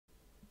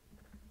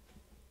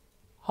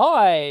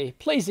Hi,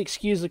 please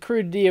excuse the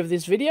crudity of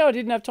this video. I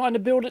didn't have time to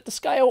build it to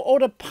scale or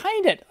to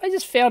paint it. I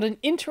just found an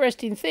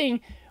interesting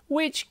thing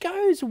which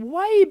goes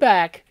way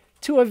back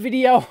to a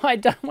video I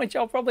done, which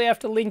I'll probably have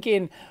to link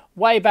in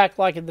way back,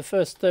 like in the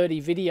first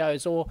 30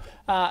 videos or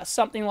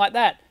something like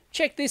that.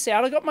 Check this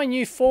out. I got my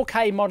new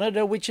 4K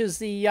monitor, which is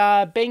the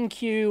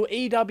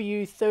BENQ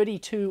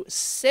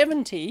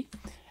EW3270,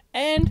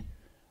 and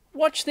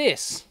watch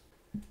this.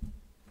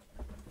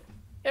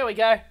 There we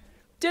go.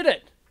 Did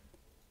it.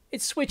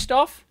 It's switched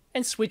off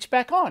and switched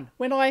back on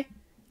when I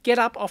get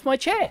up off my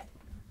chair.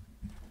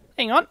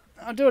 Hang on,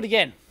 I'll do it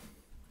again.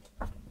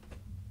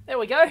 There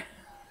we go.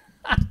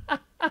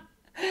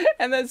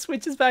 And then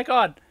switches back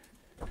on.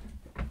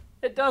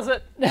 It does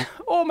it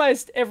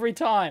almost every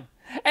time.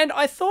 And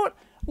I thought,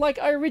 like,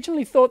 I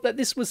originally thought that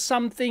this was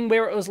something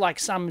where it was like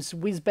some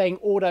whiz-bang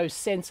auto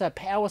sensor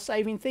power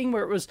saving thing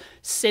where it was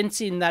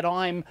sensing that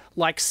I'm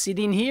like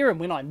sitting here and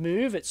when I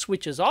move it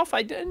switches off.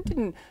 I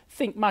didn't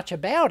think much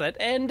about it,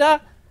 and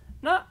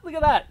no, look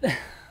at that.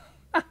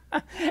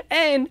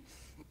 And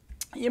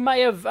you may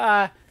have,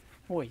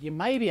 or you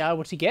may be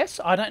able to guess,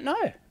 I don't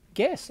know,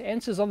 guess,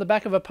 answers on the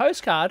back of a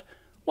postcard,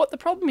 what the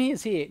problem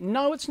is here.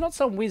 No, it's not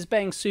some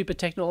whiz-bang super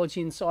technology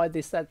inside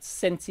this that's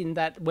sensing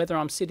that whether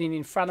I'm sitting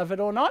in front of it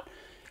or not.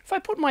 If I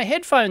put my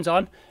headphones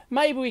on,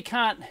 maybe we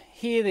can't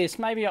hear this.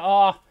 Maybe,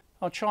 I'll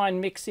try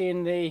and mix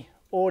in the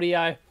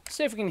audio,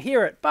 see if we can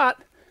hear it. But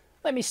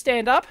let me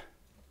stand up.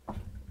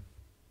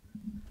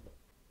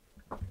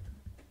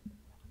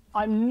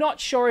 I'm not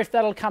sure if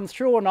that'll come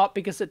through or not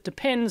because it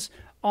depends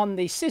on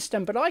the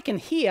system, but I can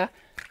hear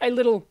a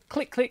little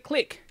click, click,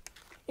 click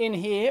in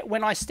here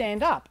when I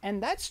stand up,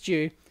 and that's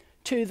due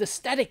to the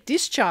static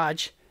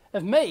discharge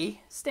of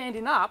me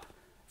standing up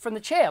from the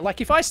chair. Like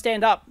if I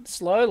stand up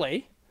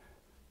slowly,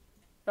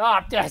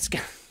 it's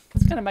going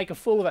to make a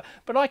fool of it,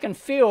 but I can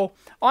feel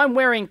I'm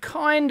wearing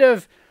kind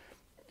of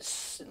a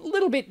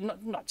little bit,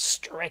 not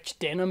stretched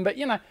denim, but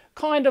you know,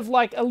 kind of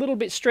like a little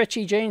bit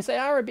stretchy jeans. They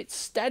are a bit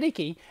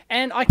staticky,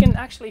 and I can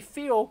actually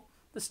feel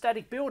the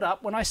static build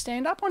up when I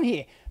stand up on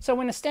here. So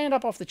when I stand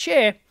up off the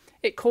chair,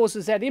 it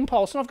causes that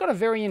impulse. And I've got a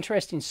very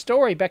interesting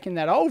story back in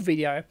that old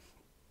video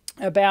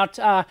about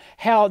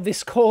how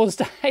this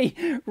caused a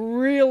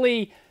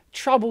really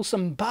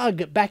troublesome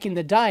bug back in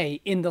the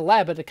day in the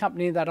lab at a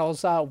company that I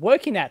was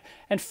working at,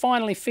 and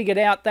finally figured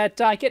out that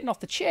getting off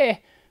the chair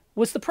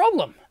was the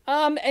problem,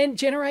 and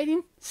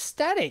generating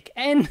static,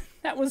 and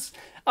that was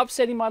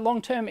upsetting my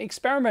long-term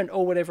experiment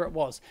or whatever it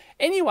was.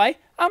 Anyway,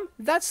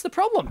 that's the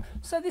problem.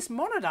 So this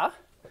monitor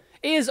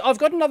is, I've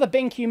got another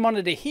BENQ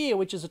monitor here,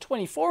 which is a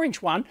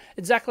 24-inch one,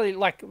 exactly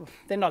like,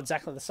 they're not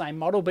exactly the same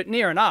model, but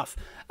near enough.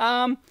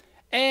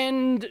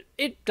 And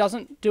it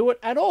doesn't do it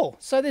at all.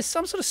 So there's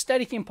some sort of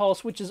static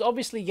impulse, which is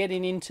obviously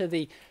getting into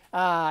the,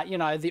 you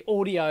know, the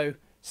audio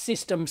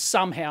system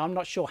somehow. I'm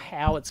not sure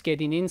how it's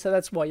getting in, so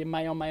that's why you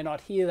may or may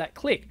not hear that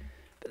click.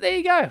 But there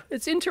you go.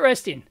 It's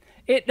interesting.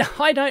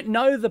 I don't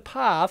know the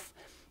path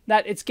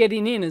that it's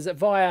getting in. Is it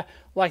via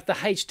like the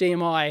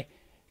HDMI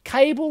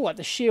cable, like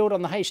the shield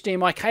on the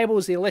HDMI cable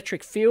is the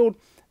electric field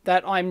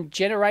that I'm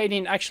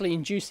generating, actually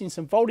inducing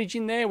some voltage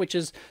in there, which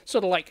is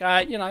sort of like,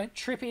 you know,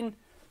 tripping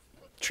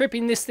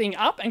this thing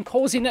up and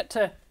causing it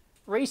to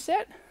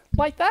reset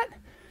like that.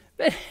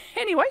 But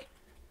anyway,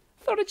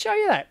 thought I'd show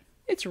you that.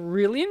 It's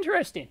really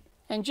interesting.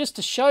 And just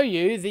to show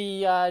you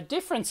the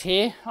difference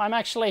here, I'm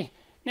actually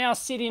now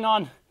sitting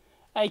on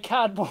a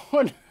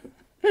cardboard,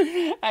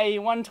 a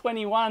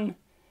 121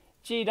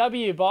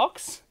 GW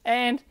box,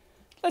 and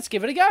let's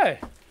give it a go.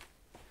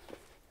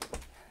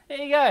 There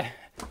you go.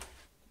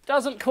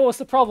 Doesn't cause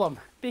the problem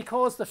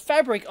because the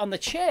fabric on the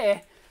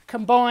chair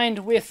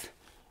combined with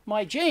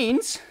my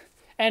jeans,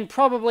 and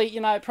probably,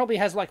 you know, it probably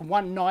has like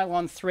one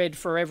nylon thread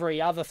for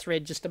every other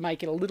thread just to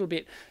make it a little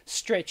bit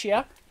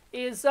stretchier,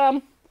 is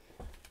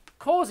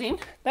causing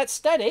that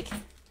static.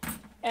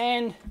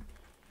 And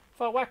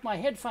if I whack my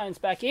headphones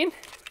back in,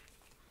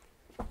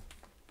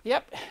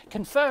 yep,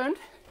 confirmed,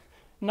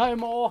 no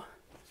more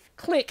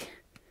click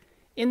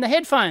in the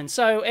headphones.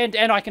 So,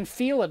 and I can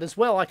feel it as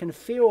well. I can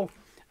feel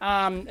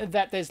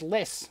that there's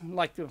less,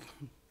 like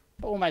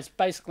almost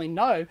basically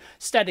no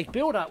static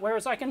buildup,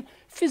 whereas I can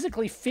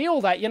physically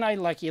feel that, you know,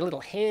 like your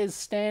little hairs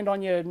stand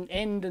on your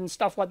end and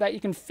stuff like that.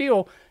 You can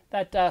feel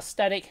that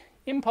static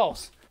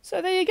impulse.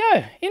 So there you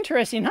go.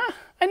 Interesting, huh?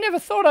 I never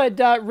thought I'd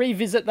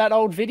revisit that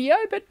old video,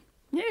 but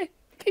yeah,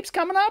 keeps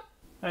coming up.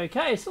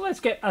 Okay, so let's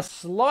get a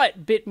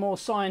slight bit more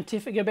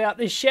scientific about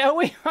this, shall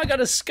we? I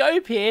got a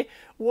scope here.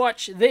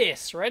 Watch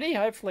this. Ready?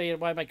 Hopefully it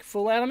won't make a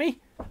fool out of me.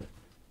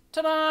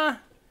 Ta-da!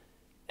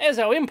 There's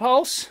our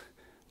impulse.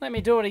 Let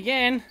me do it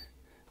again.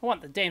 I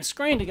want the damn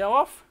screen to go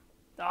off.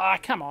 Ah,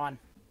 come on.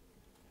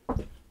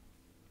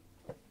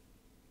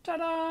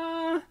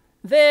 Ta-da!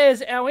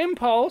 There's our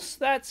impulse.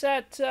 That's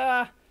at,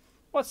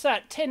 what's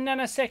that, 10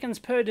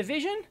 nanoseconds per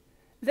division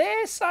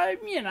there. So,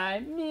 you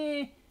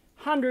know,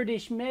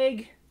 100-ish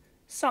meg,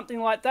 something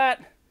like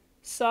that.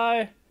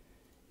 So,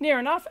 near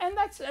enough. And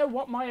that's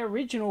what my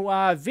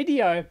original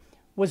video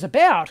was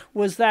about,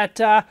 was that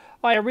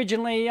I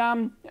originally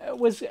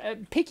was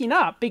picking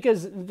up,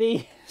 because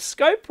the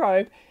scope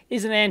probe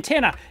is an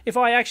antenna. If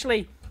I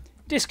actually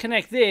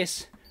disconnect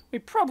this, we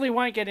probably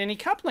won't get any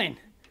coupling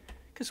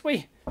because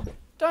we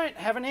don't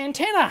have an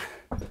antenna.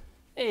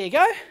 There you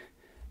go.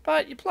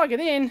 But you plug it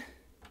in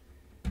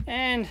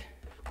and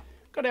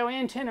got our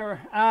antenna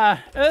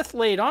earth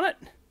lead on it,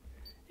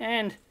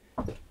 and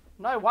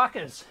no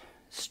wuckers.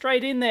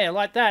 Straight in there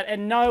like that.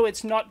 And no,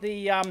 it's not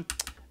the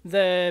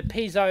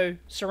piezo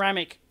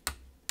ceramic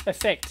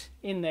effect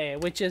in there,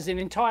 which is an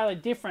entirely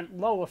different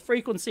lower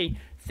frequency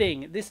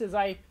thing. This is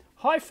a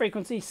high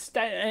frequency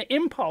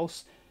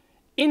impulse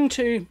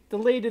into the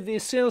lead of the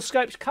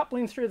oscilloscope,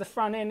 coupling through the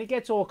front end. It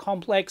gets all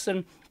complex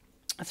and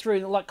through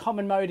like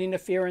common mode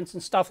interference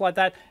and stuff like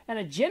that, and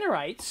it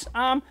generates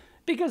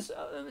because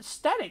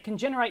static can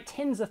generate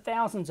tens of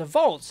thousands of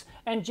volts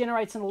and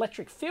generates an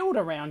electric field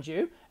around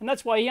you, and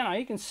that's why, you know,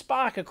 you can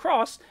spark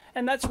across,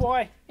 and that's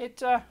why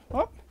it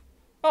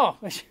oh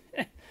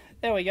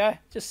there we go,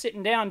 just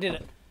sitting down did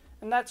it.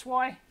 And that's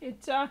why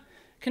it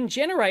can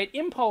generate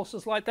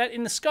impulses like that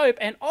in the scope.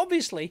 And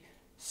obviously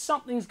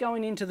something's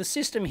going into the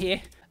system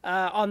here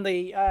on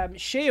the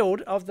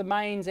shield of the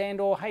mains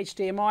and or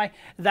HDMI.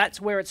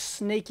 That's where it's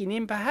sneaking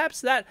in.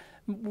 Perhaps that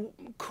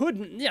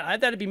couldn't, you know,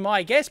 that'd be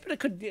my guess, but it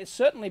could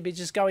certainly be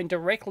just going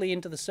directly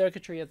into the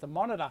circuitry of the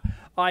monitor.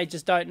 I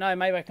just don't know.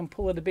 Maybe I can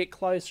pull it a bit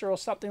closer or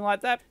something like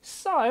that.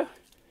 So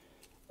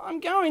I'm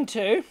going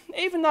to,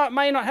 even though it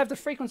may not have the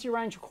frequency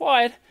range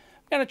required,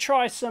 I'm going to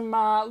try some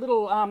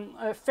little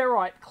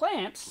ferrite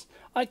clamps,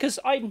 because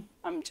I'm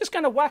just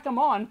going to whack them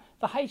on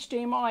the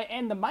HDMI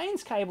and the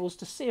mains cables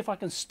to see if I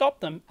can stop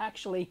them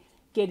actually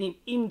getting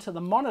into the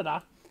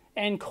monitor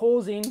and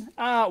causing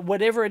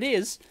whatever it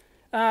is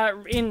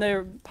in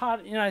the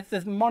part, you know,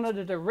 the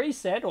monitor to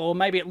reset, or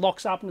maybe it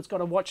locks up and it's got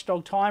a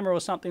watchdog timer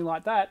or something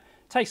like that.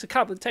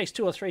 It takes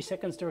 2 or 3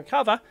 seconds to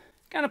recover.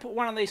 Going to put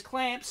one of these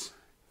clamps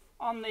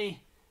on the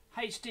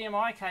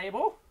HDMI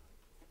cable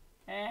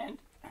and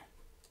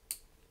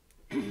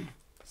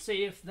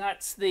see if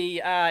that's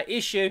the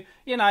issue.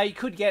 You know, you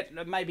could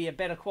get maybe a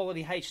better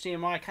quality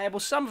HDMI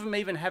cable. Some of them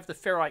even have the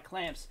ferrite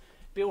clamps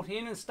built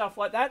in and stuff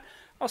like that.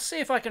 I'll see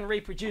if I can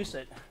reproduce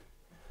it,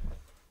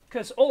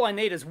 because all I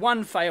need is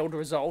one failed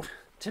result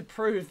to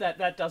prove that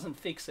that doesn't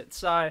fix it.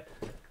 So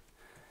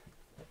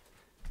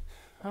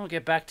I'll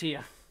get back to you.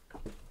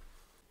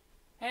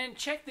 And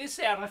check this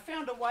out. I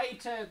found a way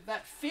to,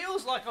 that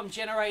feels like I'm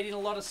generating a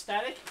lot of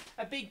static.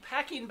 A big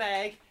packing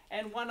bag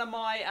and one of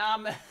my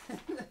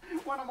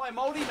one of my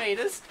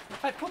multimeters.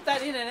 I put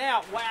that in and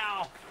out.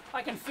 Wow,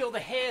 I can feel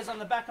the hairs on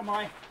the back of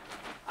my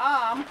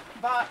arm,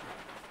 but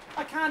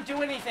I can't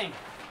do anything.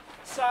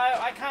 So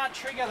I can't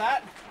trigger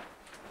that.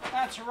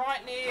 That's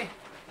right near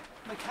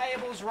the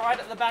cables, right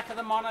at the back of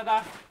the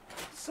monitor.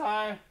 So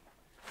I'm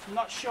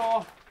not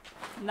sure.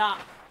 Nah,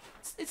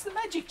 it's the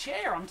magic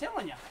chair, I'm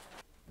telling you.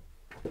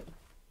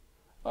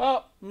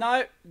 Oh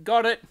no,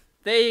 got it.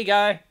 There you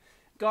go,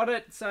 got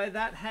it. So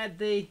that had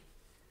the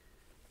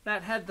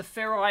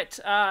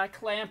ferrite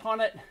clamp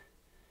on it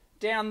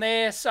down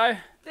there. So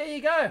there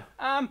you go.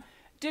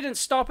 Didn't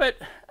stop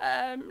it.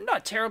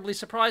 Not terribly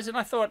surprising.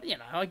 I thought, you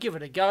know, I'd give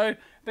it a go,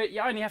 but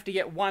you only have to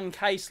get one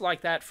case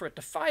like that for it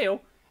to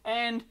fail,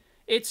 and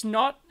it's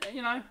not,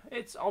 you know,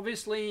 it's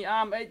obviously,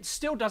 it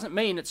still doesn't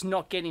mean it's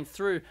not getting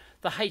through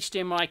the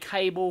HDMI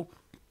cable,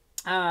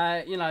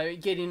 you know,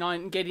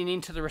 getting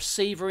into the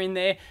receiver in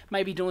there,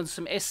 maybe doing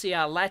some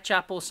SCR latch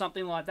up or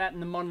something like that,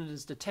 and the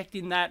monitor's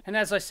detecting that. And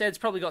as I said, it's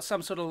probably got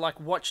some sort of like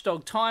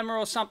watchdog timer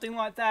or something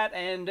like that,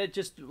 and it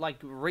just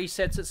like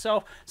resets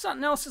itself.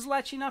 Something else is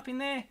latching up in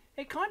there.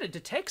 It kind of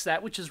detects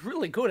that, which is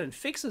really good, and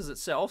fixes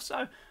itself.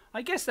 So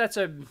I guess that's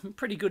a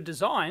pretty good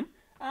design.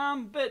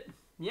 But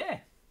yeah,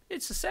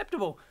 it's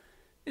susceptible.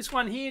 This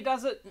one here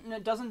does it, and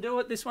it doesn't do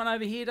it. This one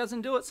over here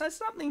doesn't do it. So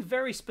something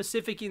very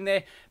specific in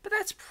there. But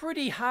that's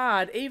pretty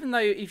hard, even though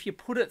if you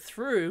put it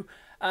through,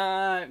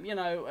 you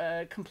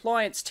know,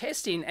 compliance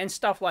testing and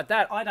stuff like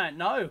that. I don't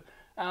know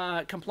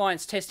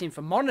compliance testing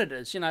for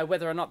monitors, you know,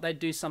 whether or not they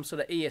do some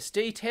sort of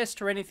ESD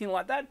test or anything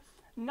like that.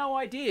 No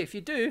idea. If you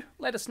do,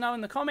 let us know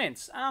in the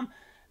comments.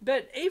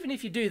 But even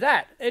if you do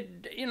that,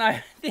 you know,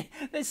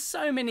 there's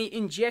so many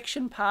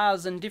injection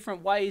paths and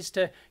different ways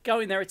to go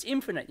in there. It's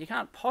infinite. You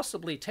can't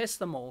possibly test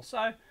them all.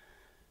 So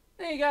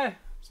there you go.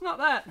 It's not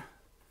that.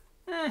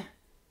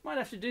 Might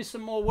have to do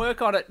some more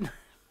work on it.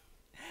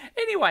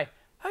 Anyway,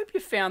 hope you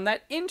found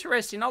that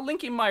interesting. I'll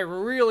link in my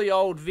really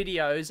old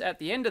videos at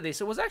the end of this.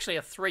 It was actually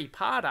a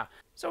 3-parter.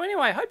 So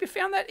anyway, hope you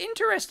found that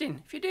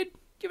interesting. If you did,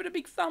 give it a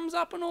big thumbs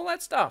up and all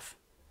that stuff.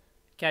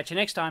 Catch you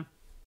next time.